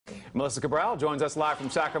Melissa Cabral joins us live from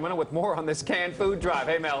Sacramento with more on this canned food drive.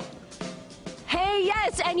 Hey, Mel. Hey,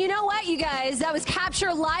 yes, and you know what, you guys? That was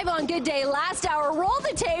captured live on Good Day last hour. Roll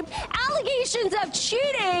the tape. Allegations of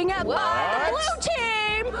cheating by the blue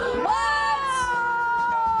team. Whoa!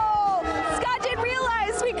 Scott didn't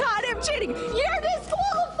realize we caught him cheating. You're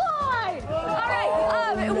disqualified. All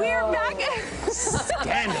right, we're back.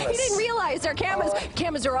 Scandalous. He didn't realize our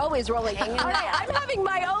cameras are always rolling. All right, I'm having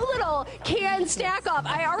my own little can stack off.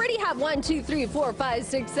 I already have 1, 2, 3, 4, 5,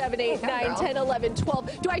 6, 7, 8, 9, 10, 11,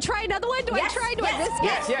 12. Do I try another one? Do I try? Do I this?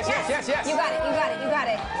 Yes. You got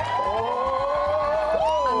it.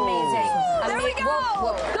 There we go.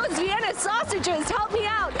 Whoa. Those Vienna sausages help me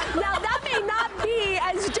out. Now, that may not be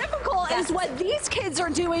as difficult as what these kids are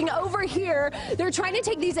doing over here. They're trying to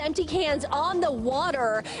take these empty cans on the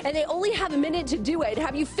water, and they only have a minute to do it.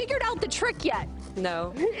 Have you figured out the trick yet?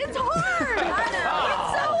 No. It's hard.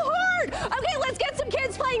 It's so hard. Okay, let's get some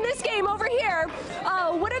kids playing this game over here.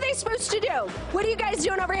 What are they supposed to do? What are you guys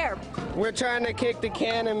doing over here? We're trying to kick the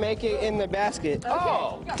can and make it in the basket.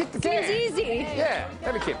 Oh, kick the can. Seems easy. Yeah,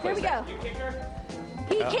 every kid Here plays we go.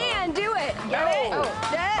 He can do it. Get it?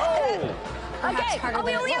 Okay,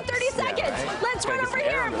 we only have 30 seconds. Let's run over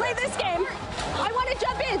here and play this game. I want to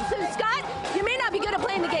jump in. So, Scott, you may not be good at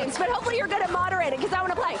playing the games, but hopefully you're good at moderating because I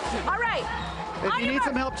want to play. All right. If you need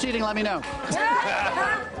some help cheating, let me know.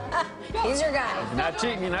 He's your guy. You're not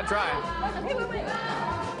cheating, you're not trying.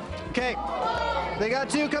 Okay, they got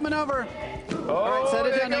 2 coming over. All right, set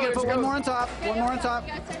it down. They're going to put one more on top.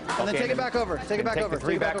 And then take it back over. Take it back over.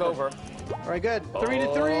 3 back over. All right, good. 3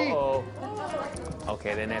 to 3.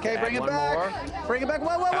 Okay, then have Okay, to bring add it one back. more. Bring it back.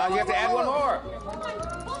 Whoa. You have to add one more.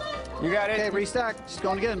 You got it. Okay, restack. She's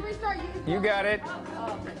going again. You got it.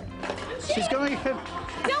 She's going again.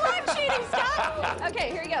 No, I'm cheating, Scott.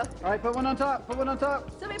 Okay, here you go. All right, put one on top.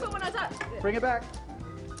 Somebody put one on top. Bring it back.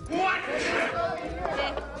 Okay,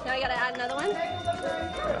 now I gotta add another one.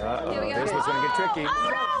 Here we go. This one's going to get tricky. Oh,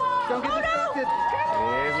 no! Don't get distracted.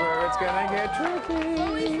 Here's where it's going to get tricky.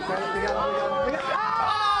 We got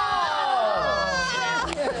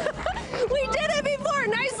We did it before.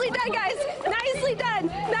 Nicely done, guys. Nicely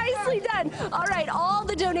done. All right, all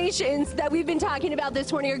the donations that we've been talking about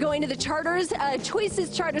this morning are going to the Charters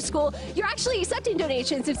Choices Charter School. You're actually accepting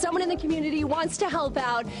donations if someone in the community wants to help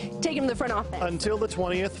out. Take them to the front office. Until the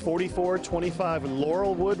 20th, 4425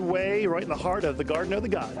 Laurelwood Way, right in the heart of the Garden of the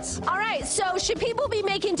Gods. All right, so should people be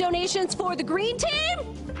making donations for the green team?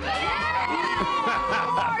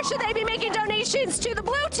 Or should they be making donations to the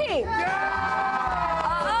blue team?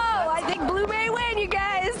 I think blue may win, you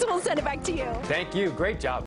guys. We'll send it back to you. Thank you. Great job.